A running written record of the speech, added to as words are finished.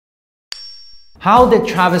How did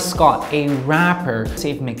Travis Scott, a rapper,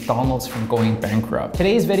 save McDonald's from going bankrupt?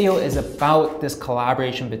 Today's video is about this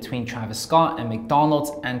collaboration between Travis Scott and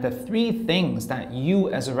McDonald's and the 3 things that you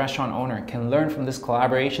as a restaurant owner can learn from this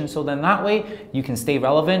collaboration so then that way you can stay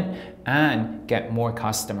relevant and get more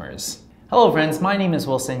customers. Hello friends, my name is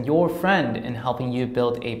Wilson, your friend in helping you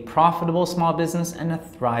build a profitable small business and a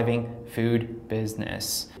thriving food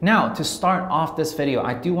business. Now, to start off this video,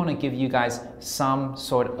 I do want to give you guys some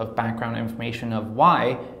sort of background information of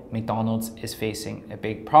why McDonald's is facing a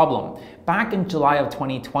big problem. Back in July of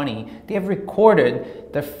 2020, they have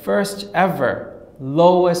recorded the first ever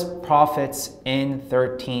lowest profits in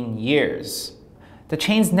 13 years. The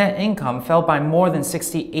chain's net income fell by more than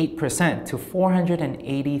 68% to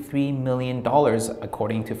 $483 million,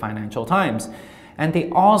 according to Financial Times. And they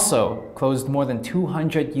also closed more than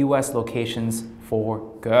 200 US locations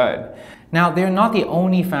for good. Now, they're not the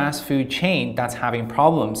only fast food chain that's having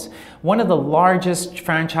problems. One of the largest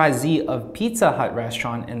franchisee of Pizza Hut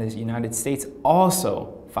restaurant in the United States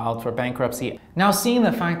also filed for bankruptcy. Now, seeing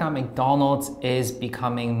the fact that McDonald's is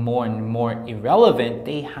becoming more and more irrelevant,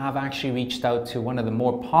 they have actually reached out to one of the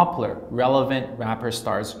more popular, relevant rapper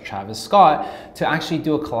stars, Travis Scott, to actually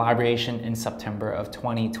do a collaboration in September of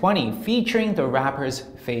 2020, featuring the rapper's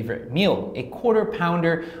favorite meal, a quarter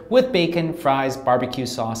pounder with bacon, fries, barbecue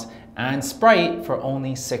sauce, and Sprite for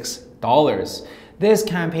only $6. This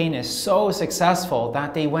campaign is so successful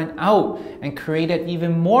that they went out and created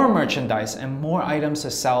even more merchandise and more items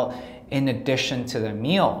to sell in addition to the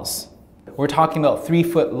meals. We're talking about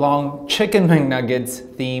 3-foot-long chicken McNuggets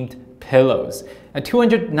themed pillows, a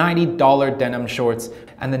 $290 denim shorts,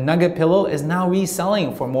 and the nugget pillow is now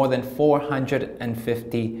reselling for more than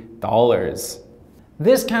 $450.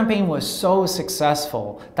 This campaign was so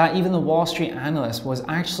successful that even the Wall Street analyst was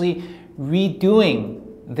actually redoing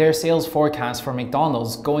their sales forecast for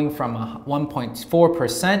McDonald's, going from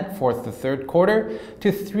 1.4% for the third quarter to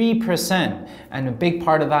 3%. And a big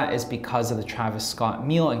part of that is because of the Travis Scott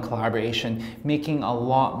meal and collaboration, making a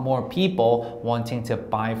lot more people wanting to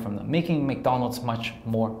buy from them, making McDonald's much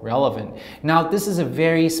more relevant. Now, this is a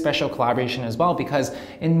very special collaboration as well because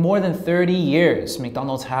in more than 30 years,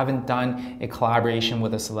 McDonald's haven't done a collaboration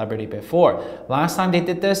with a celebrity before. Last time they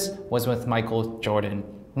did this was with Michael Jordan.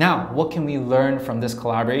 Now, what can we learn from this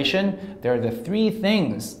collaboration? There are the 3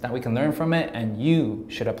 things that we can learn from it and you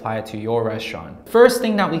should apply it to your restaurant. First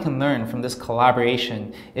thing that we can learn from this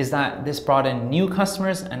collaboration is that this brought in new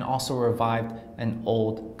customers and also revived an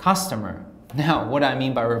old customer. Now, what do I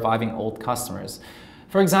mean by reviving old customers?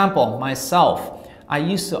 For example, myself, I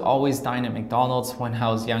used to always dine at McDonald's when I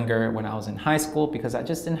was younger, when I was in high school, because I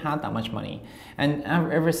just didn't have that much money. And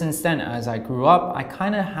ever since then, as I grew up, I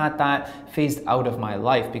kind of had that phased out of my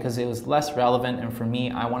life because it was less relevant, and for me,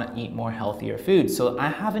 I want to eat more healthier food. So I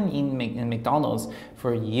haven't eaten in McDonald's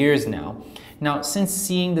for years now. Now, since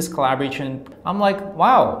seeing this collaboration, I'm like,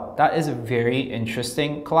 wow, that is a very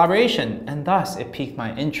interesting collaboration. And thus, it piqued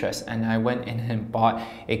my interest and I went in and bought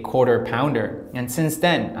a quarter pounder. And since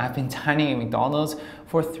then, I've been dining at McDonald's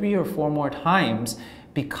for 3 or 4 more times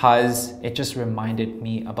because it just reminded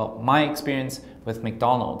me about my experience with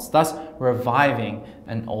McDonald's, thus reviving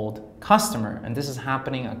an old customer. And this is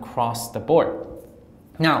happening across the board.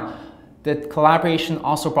 Now, the collaboration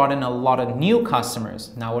also brought in a lot of new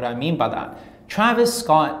customers. Now, what do I mean by that? Travis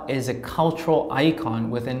Scott is a cultural icon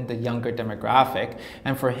within the younger demographic,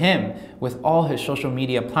 and for him, with all his social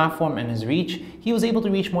media platform and his reach, he was able to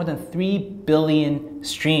reach more than 3 billion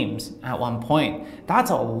streams at one point.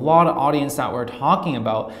 That's a lot of audience that we're talking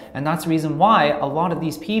about, and that's the reason why a lot of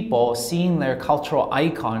these people, seeing their cultural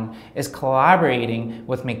icon, is collaborating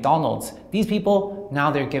with McDonald's. These people, now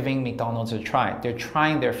they're giving McDonald's a try. They're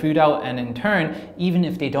trying their food out, and in turn, even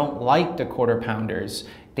if they don't like the quarter pounders,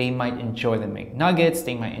 they might enjoy the McNuggets,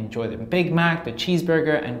 they might enjoy the Big Mac, the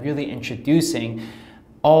cheeseburger, and really introducing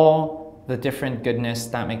all the different goodness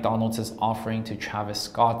that McDonald's is offering to Travis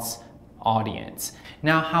Scott's audience.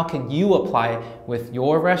 Now, how can you apply with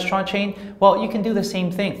your restaurant chain? Well, you can do the same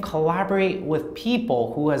thing. Collaborate with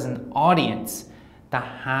people who has an audience that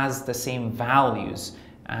has the same values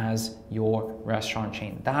as your restaurant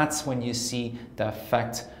chain. That's when you see the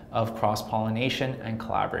effect of cross-pollination and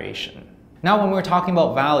collaboration. Now, when we're talking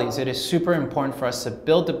about values, it is super important for us to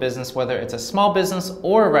build a business, whether it's a small business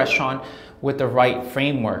or a restaurant, with the right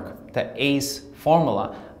framework, the ACE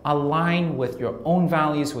formula. Align with your own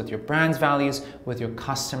values, with your brand's values, with your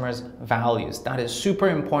customers' values. That is super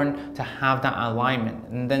important to have that alignment.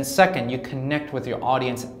 And then second, you connect with your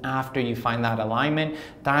audience after you find that alignment.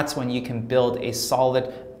 That's when you can build a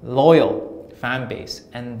solid, loyal fan base.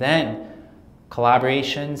 And then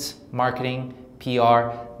collaborations, marketing,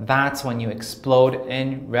 PR, that's when you explode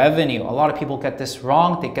in revenue. A lot of people get this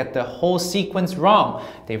wrong. They get the whole sequence wrong.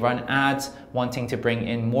 They run ads wanting to bring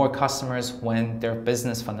in more customers when their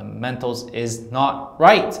business fundamentals is not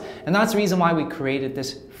right. And that's the reason why we created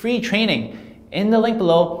this free training. In the link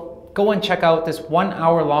below, go and check out this 1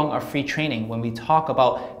 hour long of free training when we talk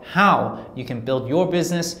about how you can build your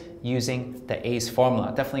business using the ACE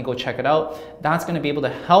formula. Definitely go check it out. That's going to be able to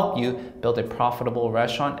help you build a profitable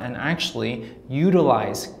restaurant and actually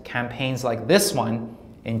utilize campaigns like this one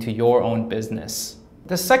into your own business.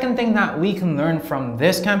 The second thing that we can learn from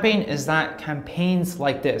this campaign is that campaigns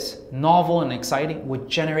like this, novel and exciting, would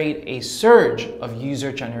generate a surge of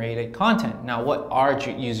user-generated content. Now, what are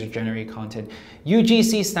user-generated content?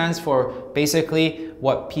 UGC stands for basically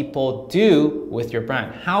what people do with your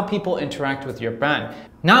brand, how people interact with your brand.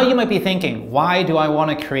 Now you might be thinking, why do I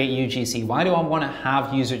want to create UGC? Why do I want to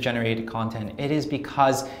have user-generated content? It is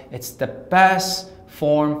because it's the best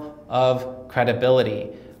form of credibility.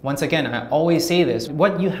 Once again, I always say this,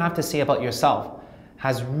 what you have to say about yourself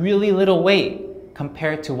has really little weight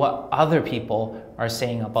compared to what other people are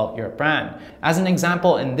saying about your brand. As an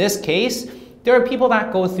example, in this case, there are people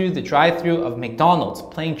that go through the drive-thru of McDonald's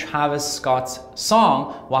playing Travis Scott's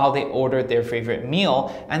song while they order their favorite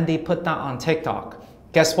meal, and they put that on TikTok.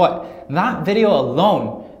 Guess what? That video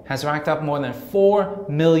alone has racked up more than 4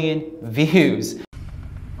 million views.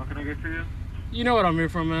 What can I get for you? You know what I'm here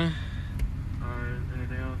for, man.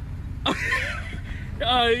 Anything else?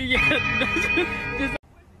 Yeah.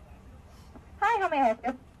 Hi, how may I help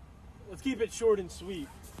you? Let's keep it short and sweet.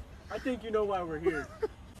 I think you know why we're here.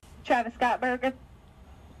 Travis Scott Burger.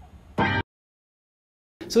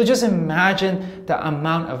 So just imagine the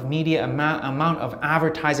amount of media, amount of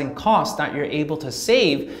advertising costs that you're able to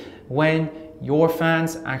save when your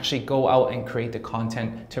fans actually go out and create the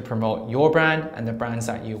content to promote your brand and the brands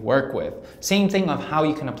that you work with. Same thing of how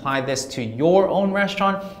you can apply this to your own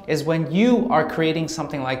restaurant is when you are creating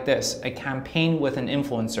something like this, a campaign with an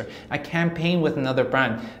influencer, a campaign with another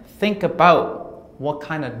brand. Think about what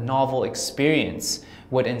kind of novel experience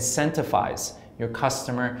would incentivize your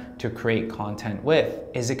customer to create content with.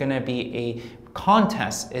 Is it gonna be a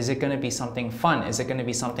contest? Is it gonna be something fun? Is it gonna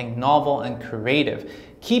be something novel and creative?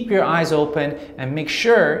 Keep your eyes open and make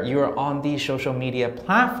sure you're on the social media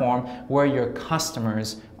platform where your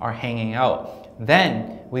customers are hanging out.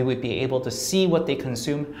 Then we would be able to see what they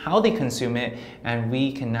consume, how they consume it, and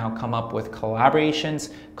we can now come up with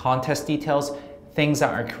collaborations, contest details, things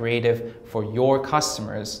that are creative for your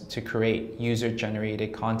customers to create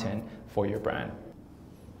user-generated content for your brand.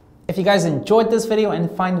 If you guys enjoyed this video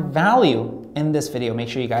and find value in this video, make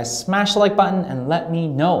sure you guys smash the like button and let me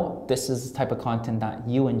know this is the type of content that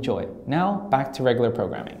you enjoy. Now, back to regular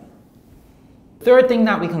programming. Third thing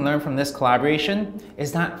that we can learn from this collaboration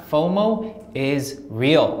is that FOMO is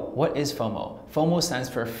real. What is FOMO? FOMO stands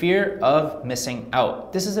for fear of missing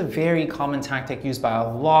out. This is a very common tactic used by a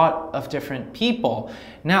lot of different people.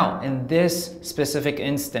 Now, in this specific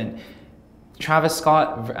instant, Travis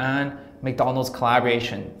Scott and McDonald's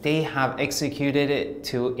collaboration, they have executed it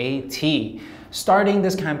to a T. Starting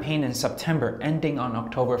this campaign in September, ending on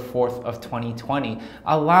October 4th of 2020,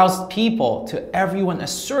 allows people everyone, a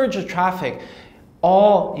surge of traffic,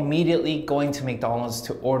 all immediately going to McDonald's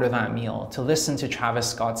to order that meal, to listen to Travis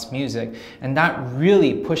Scott's music. And that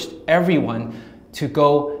really pushed everyone to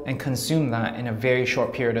go and consume that in a very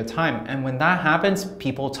short period of time. And when that happens,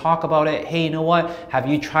 people talk about it. Hey, you know what? Have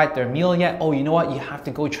you tried their meal yet? Oh, you know what? You have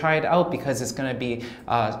to go try it out because it's gonna be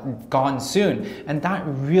gone soon. And that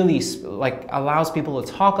really allows people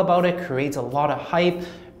to talk about it, creates a lot of hype,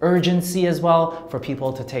 urgency as well for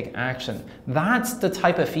people to take action. That's the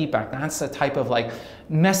type of feedback, that's the type of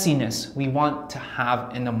messiness we want to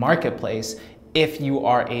have in the marketplace if you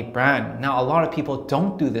are a brand. Now, a lot of people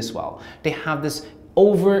don't do this well. They have this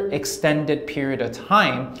overextended period of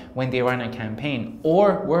time when they run a campaign,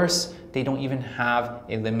 or worse, they don't even have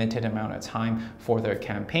a limited amount of time for their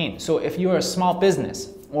campaign. So if you're a small business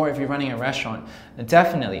or if you're running a restaurant,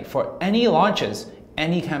 definitely for any launches,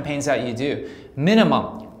 any campaigns that you do,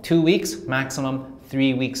 minimum 2 weeks, maximum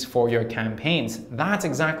 3 weeks for your campaigns. That's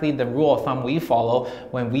exactly the rule of thumb we follow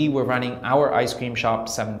when we were running our ice cream shop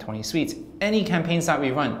 720 Sweets. Any campaigns that we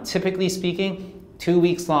run, typically speaking, 2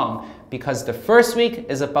 weeks long, because the first week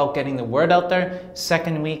is about getting the word out there.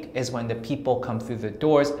 Second week is when the people come through the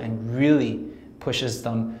doors and really pushes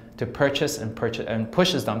them to purchase and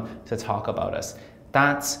pushes them to talk about us.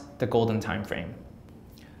 That's the golden time frame.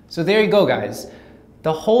 So there you go, guys.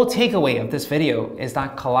 The whole takeaway of this video is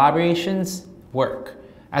that collaborations work.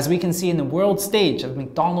 As we can see in the world stage of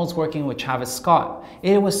McDonald's working with Travis Scott,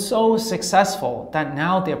 it was so successful that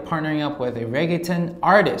now they're partnering up with a reggaeton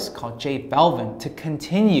artist called J Balvin to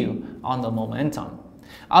continue on the momentum.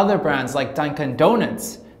 Other brands like Dunkin'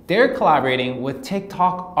 Donuts, they're collaborating with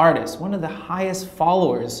TikTok artists, one of the highest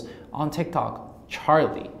followers on TikTok,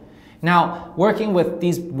 Charlie. Now, working with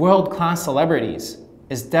these world-class celebrities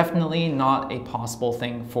is definitely not a possible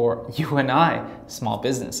thing for you and I, small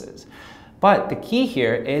businesses. But the key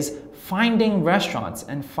here is finding restaurants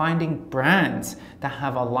and finding brands that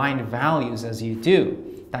have aligned values as you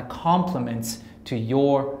do, that complements to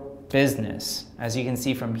your business. As you can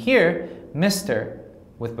see from here, Mr.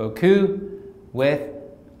 with Boku, with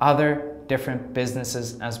other different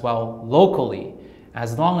businesses as well locally.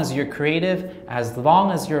 As long as you're creative, as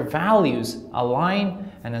long as your values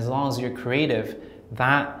align, and as long as you're creative,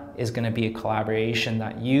 that is going to be a collaboration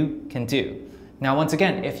that you can do. Now, once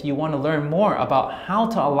again, if you want to learn more about how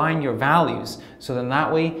to align your values, so then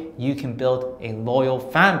that way you can build a loyal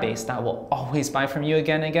fan base that will always buy from you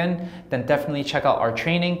again and again, then definitely check out our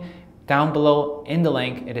training down below in the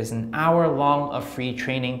link. It is an hour long of free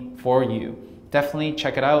training for you. Definitely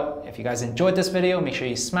check it out. If you guys enjoyed this video, make sure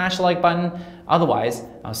you smash the like button. Otherwise,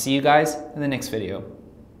 I'll see you guys in the next video.